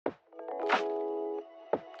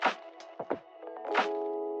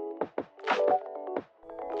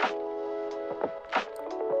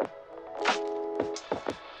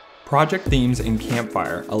Project themes in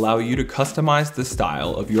Campfire allow you to customize the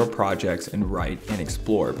style of your projects and write and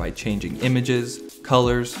explore by changing images,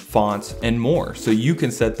 colors, fonts, and more so you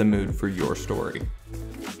can set the mood for your story.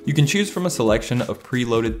 You can choose from a selection of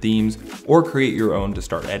preloaded themes or create your own to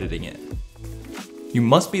start editing it. You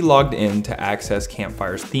must be logged in to access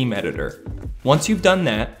Campfire's theme editor. Once you've done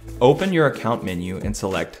that, open your account menu and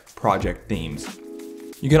select Project Themes.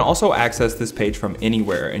 You can also access this page from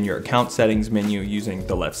anywhere in your account settings menu using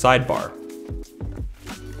the left sidebar.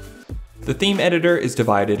 The theme editor is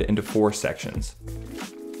divided into 4 sections.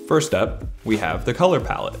 First up, we have the color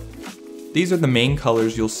palette. These are the main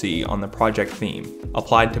colors you'll see on the project theme,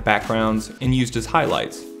 applied to backgrounds and used as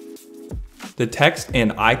highlights. The text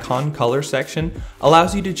and icon color section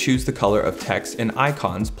allows you to choose the color of text and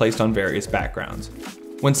icons placed on various backgrounds.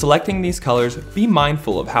 When selecting these colors, be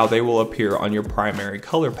mindful of how they will appear on your primary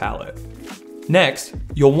color palette. Next,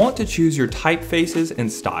 you'll want to choose your typefaces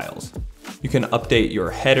and styles. You can update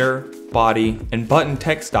your header, body, and button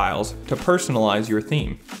text styles to personalize your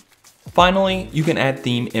theme. Finally, you can add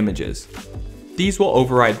theme images. These will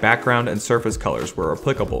override background and surface colors where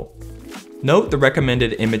applicable. Note the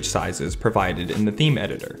recommended image sizes provided in the theme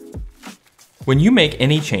editor. When you make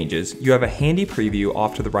any changes, you have a handy preview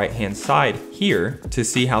off to the right-hand side here to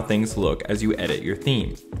see how things look as you edit your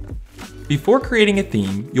theme. Before creating a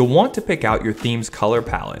theme, you'll want to pick out your theme's color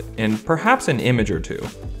palette and perhaps an image or two.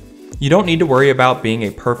 You don't need to worry about being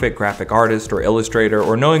a perfect graphic artist or illustrator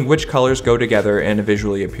or knowing which colors go together in a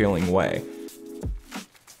visually appealing way.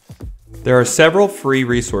 There are several free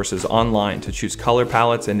resources online to choose color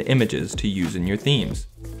palettes and images to use in your themes.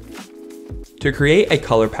 To create a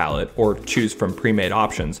color palette or choose from pre-made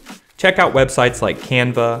options, check out websites like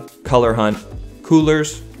Canva, Color Hunt,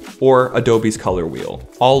 Coolers, or Adobe's Color Wheel,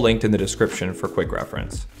 all linked in the description for quick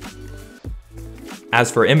reference.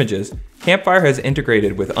 As for images, Campfire has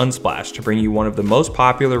integrated with Unsplash to bring you one of the most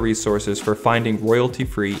popular resources for finding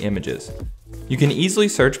royalty-free images. You can easily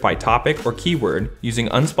search by topic or keyword using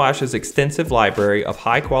Unsplash's extensive library of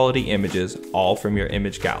high-quality images, all from your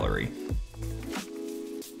image gallery.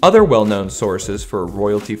 Other well-known sources for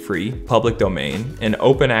royalty-free, public domain, and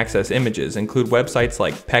open access images include websites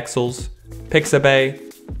like Pexels,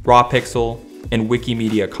 Pixabay, Rawpixel, and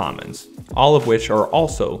Wikimedia Commons, all of which are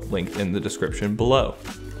also linked in the description below.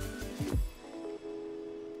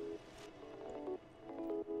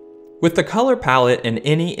 With the color palette and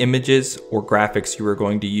any images or graphics you are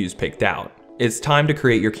going to use picked out, it's time to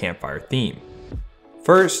create your Campfire theme.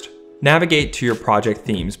 First, navigate to your project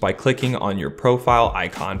themes by clicking on your profile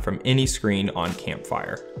icon from any screen on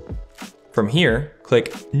Campfire. From here,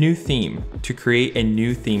 click New Theme to create a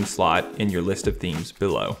new theme slot in your list of themes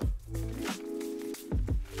below.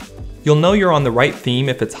 You'll know you're on the right theme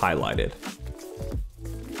if it's highlighted.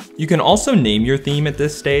 You can also name your theme at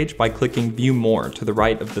this stage by clicking View More to the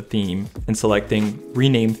right of the theme and selecting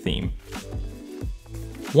Rename Theme.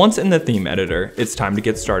 Once in the theme editor, it's time to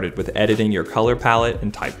get started with editing your color palette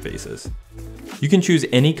and typefaces. You can choose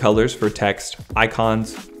any colors for text,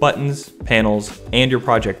 icons, buttons, panels, and your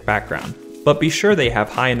project background, but be sure they have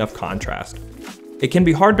high enough contrast. It can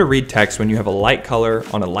be hard to read text when you have a light color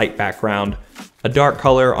on a light background, a dark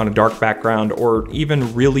color on a dark background, or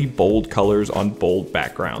even really bold colors on bold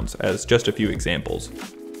backgrounds, as just a few examples.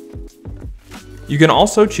 You can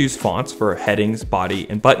also choose fonts for headings, body,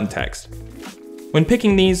 and button text. When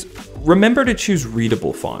picking these, remember to choose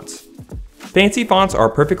readable fonts. Fancy fonts are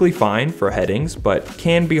perfectly fine for headings, but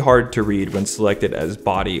can be hard to read when selected as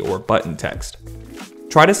body or button text.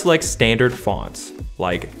 Try to select standard fonts,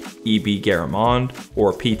 like EB Garamond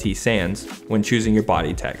or PT Sans, when choosing your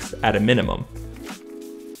body text at a minimum.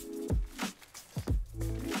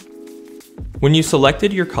 When you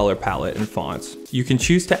selected your color palette and fonts, you can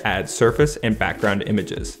choose to add surface and background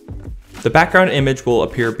images. The background image will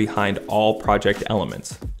appear behind all project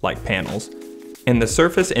elements, like panels, and the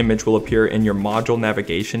surface image will appear in your module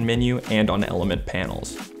navigation menu and on element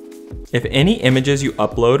panels. If any images you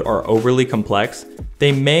upload are overly complex,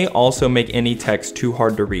 they may also make any text too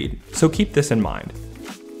hard to read, so keep this in mind.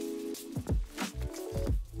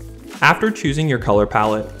 After choosing your color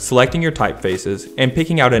palette, selecting your typefaces, and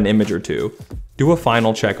picking out an image or two, do a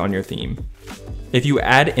final check on your theme. If you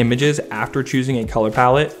add images after choosing a color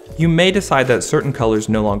palette, you may decide that certain colors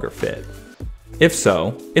no longer fit. If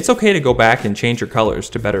so, it's okay to go back and change your colors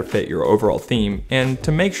to better fit your overall theme and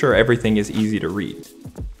to make sure everything is easy to read.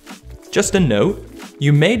 Just a note,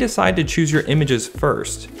 you may decide to choose your images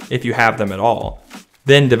first, if you have them at all,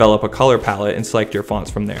 then develop a color palette and select your fonts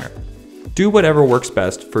from there. Do whatever works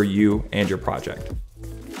best for you and your project.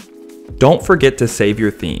 Don't forget to save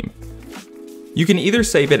your theme. You can either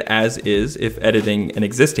save it as is if editing an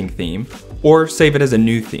existing theme, or save it as a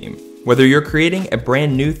new theme, whether you're creating a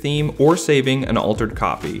brand new theme or saving an altered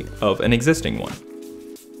copy of an existing one.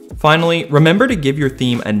 Finally, remember to give your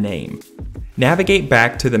theme a name. Navigate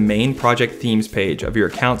back to the main project themes page of your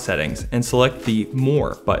account settings and select the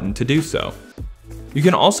More button to do so. You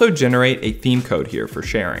can also generate a theme code here for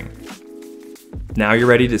sharing. Now you're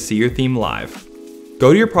ready to see your theme live.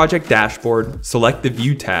 Go to your project dashboard, select the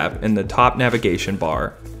View tab in the top navigation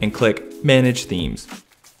bar, and click Manage Themes.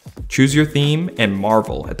 Choose your theme and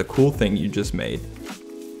marvel at the cool thing you just made.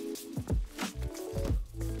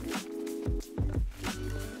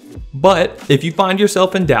 But if you find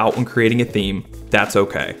yourself in doubt when creating a theme, that's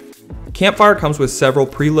okay. Campfire comes with several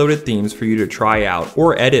preloaded themes for you to try out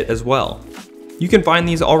or edit as well. You can find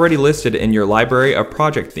these already listed in your library of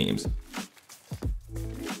project themes.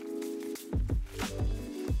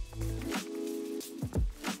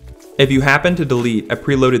 If you happen to delete a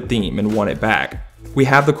preloaded theme and want it back, we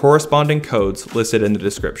have the corresponding codes listed in the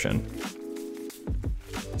description.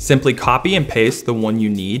 Simply copy and paste the one you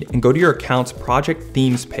need and go to your account's project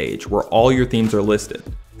themes page where all your themes are listed.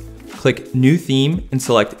 Click New Theme and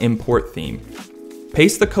select Import Theme.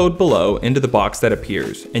 Paste the code below into the box that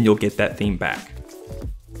appears and you'll get that theme back.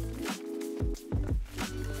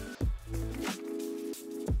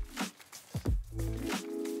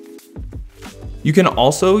 You can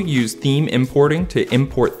also use theme importing to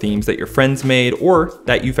import themes that your friends made or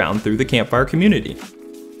that you found through the Campfire community.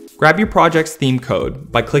 Grab your project's theme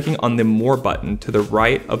code by clicking on the More button to the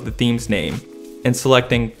right of the theme's name and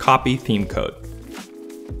selecting Copy Theme Code.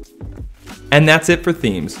 And that's it for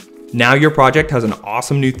themes. Now your project has an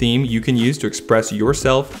awesome new theme you can use to express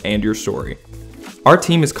yourself and your story. Our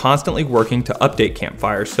team is constantly working to update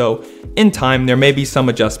Campfire, so in time there may be some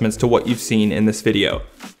adjustments to what you've seen in this video.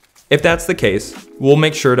 If that's the case, we'll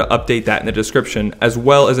make sure to update that in the description as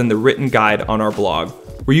well as in the written guide on our blog,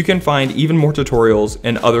 where you can find even more tutorials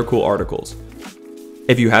and other cool articles.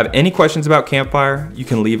 If you have any questions about Campfire, you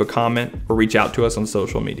can leave a comment or reach out to us on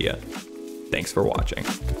social media. Thanks for watching.